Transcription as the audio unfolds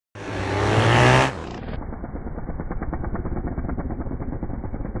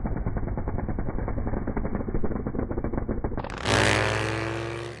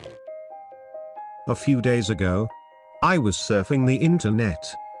A few days ago, I was surfing the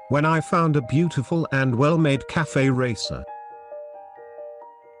internet, when I found a beautiful and well-made cafe racer.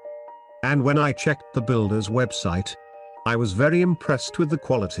 And when I checked the builder's website, I was very impressed with the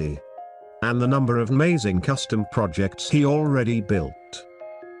quality and the number of amazing custom projects he already built.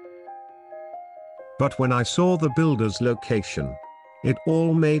 But when I saw the builder's location, it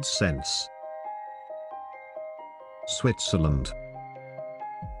all made sense. Switzerland.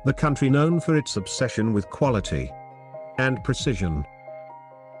 The country known for its obsession with quality and precision.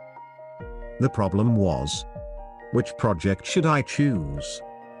 The problem was, which project should I choose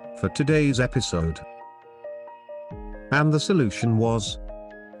for today's episode? And the solution was,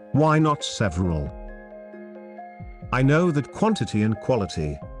 why not several? I know that quantity and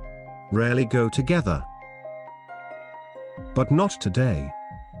quality rarely go together. But not today.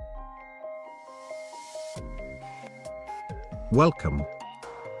 Welcome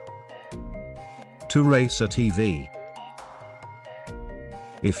to Racer TV.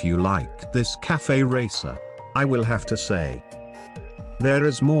 If you like this cafe racer, I will have to say, there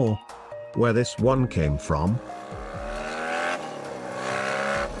is more where this one came from.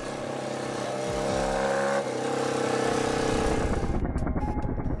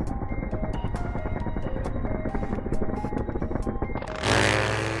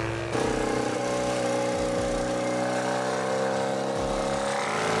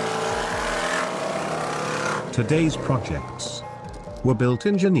 Today's projects were built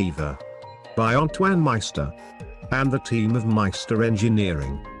in Geneva by Antoine Meister and the team of Meister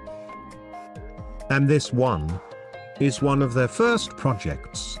Engineering. And this one is one of their first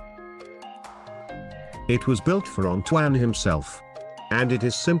projects. It was built for Antoine himself, and it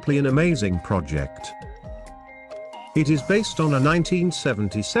is simply an amazing project. It is based on a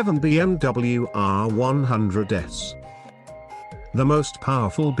 1977 BMW R100S, the most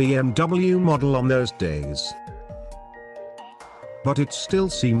powerful BMW model on those days. But it still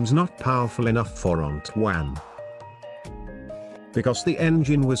seems not powerful enough for Antoine, because the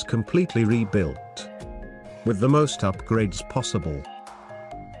engine was completely rebuilt with the most upgrades possible.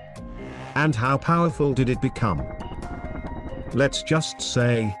 And how powerful did it become? Let's just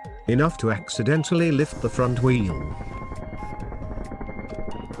say, enough to accidentally lift the front wheel.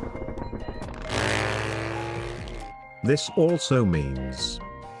 This also means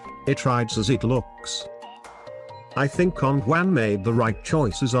it rides as it looks. I think Antoine made the right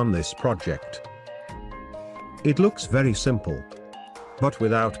choices on this project. It looks very simple, but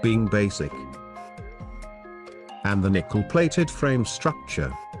without being basic. And the nickel-plated frame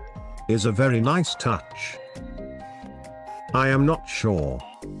structure is a very nice touch. I am not sure,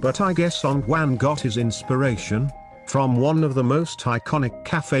 but I guess Antoine got his inspiration from one of the most iconic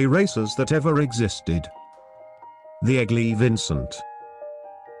cafe racers that ever existed, the Aigle Vincent.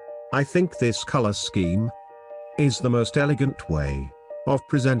 I think this color scheme is the most elegant way of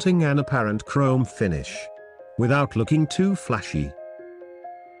presenting an apparent chrome finish without looking too flashy.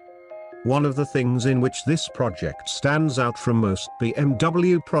 One of the things in which this project stands out from most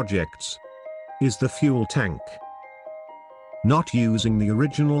BMW projects is the fuel tank. Not using the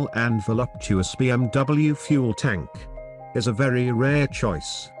original and voluptuous BMW fuel tank is a very rare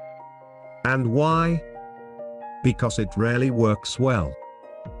choice. And why? Because it rarely works well.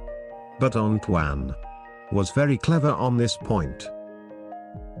 But Antoine was very clever on this point,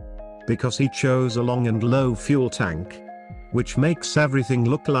 because he chose a long and low fuel tank, which makes everything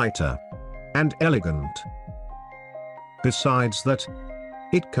look lighter and elegant. Besides that,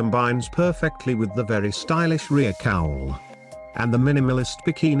 it combines perfectly with the very stylish rear cowl and the minimalist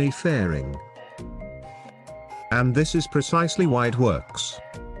bikini fairing. And this is precisely why it works.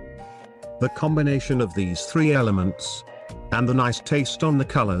 The combination of these three elements and the nice taste on the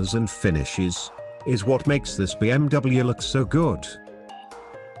colors and finishes is what makes this BMW look so good.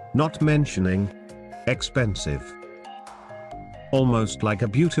 Not mentioning expensive. Almost like a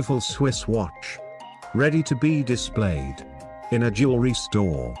beautiful Swiss watch, ready to be displayed in a jewelry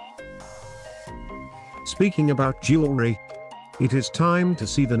store. Speaking about jewelry, it is time to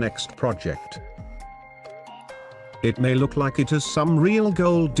see the next project. It may look like it has some real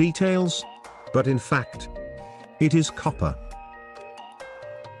gold details, but in fact, it is copper.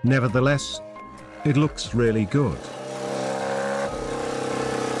 Nevertheless, it looks really good.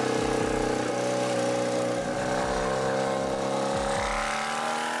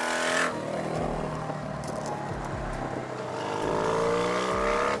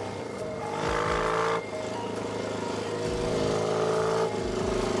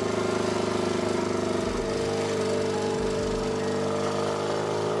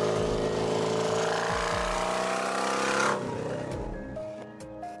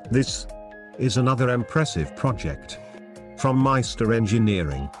 This is another impressive project from Meister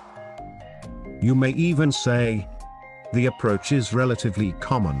Engineering. You may even say, the approach is relatively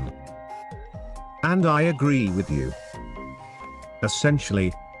common. And I agree with you.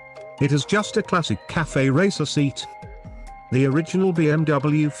 Essentially, it is just a classic cafe racer seat. The original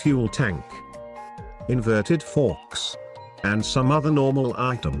BMW fuel tank, inverted forks, and some other normal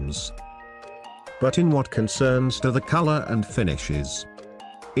items. But in what concerns to the color and finishes,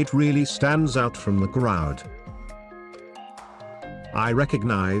 it really stands out from the crowd. I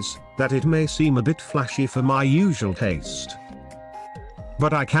recognize that it may seem a bit flashy for my usual taste,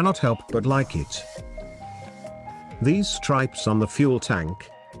 but I cannot help but like it. These stripes on the fuel tank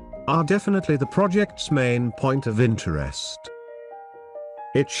are definitely the project's main point of interest.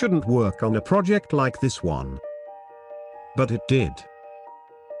 It shouldn't work on a project like this one, but it did.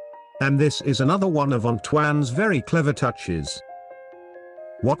 And this is another one of Antoine's very clever touches.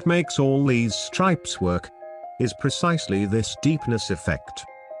 What makes all these stripes work is precisely this deepness effect.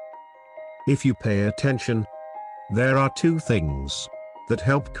 If you pay attention, there are two things that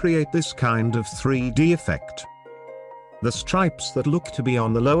help create this kind of 3D effect. The stripes that look to be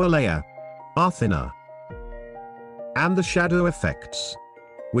on the lower layer are thinner, and the shadow effects,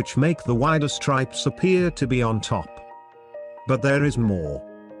 which make the wider stripes appear to be on top. But there is more.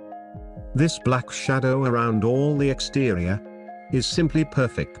 This black shadow around all the exterior is simply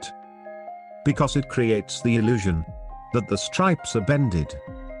perfect, because it creates the illusion that the stripes are bended.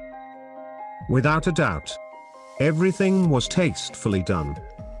 Without a doubt, everything was tastefully done.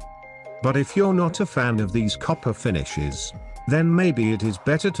 But if you're not a fan of these copper finishes, then maybe it is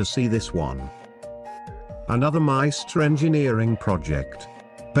better to see this one. Another Meister Engineering project,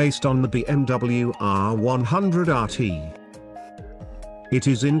 based on the BMW R100 RT. It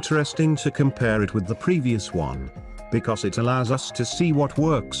is interesting to compare it with the previous one, because it allows us to see what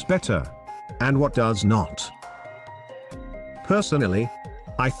works better, and what does not. Personally,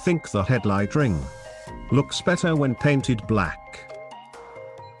 I think the headlight ring looks better when painted black.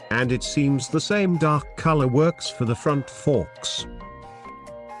 And it seems the same dark color works for the front forks.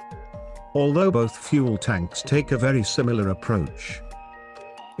 Although both fuel tanks take a very similar approach,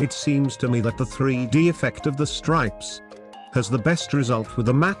 it seems to me that the 3D effect of the stripes has the best result with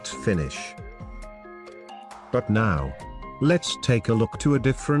a matte finish. But now, let's take a look to a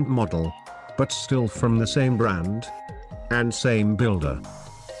different model, but still from the same brand and same builder.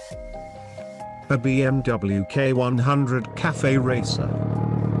 A BMW K100 Cafe Racer.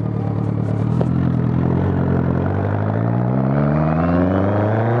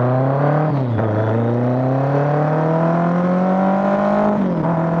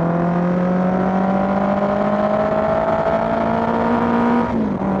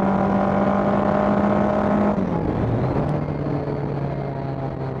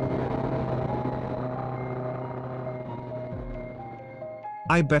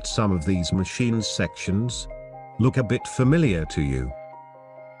 I bet some of these machines' sections look a bit familiar to you.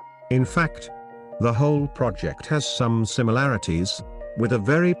 In fact, the whole project has some similarities with a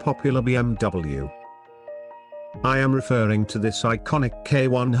very popular BMW. I am referring to this iconic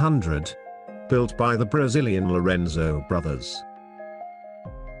K100, built by the Brazilian Lorenzo brothers.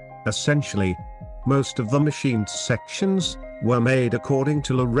 Essentially, most of the machine's sections were made according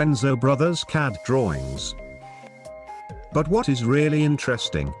to Lorenzo brothers' CAD drawings. But what is really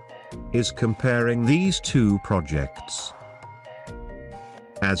interesting is comparing these two projects.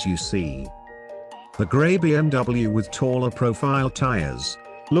 As you see, the grey BMW with taller profile tires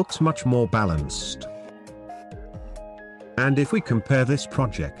looks much more balanced. And if we compare this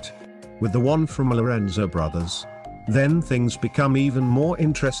project with the one from Lorenzo brothers, then things become even more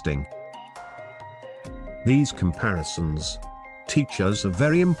interesting. These comparisons teach us a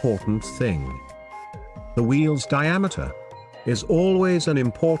very important thing. The wheel's diameter is always an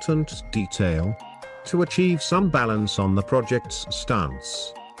important detail to achieve some balance on the project's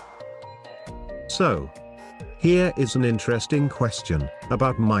stance. So, here is an interesting question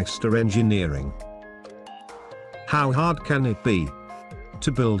about Meister Engineering. How hard can it be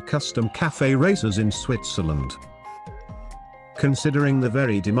to build custom cafe racers in Switzerland? Considering the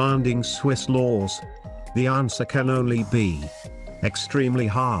very demanding Swiss laws, the answer can only be extremely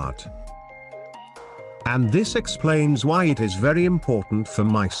hard. And this explains why it is very important for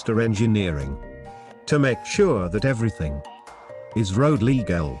Meister Engineering to make sure that everything is road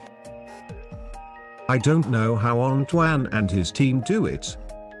legal. I don't know how Antoine and his team do it,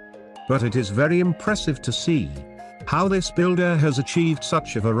 but it is very impressive to see how this builder has achieved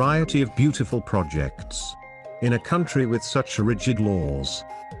such a variety of beautiful projects in a country with such rigid laws.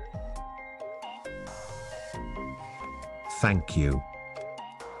 Thank you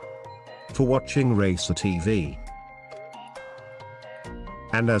for watching Racer TV.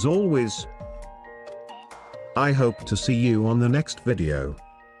 And as always, I hope to see you on the next video.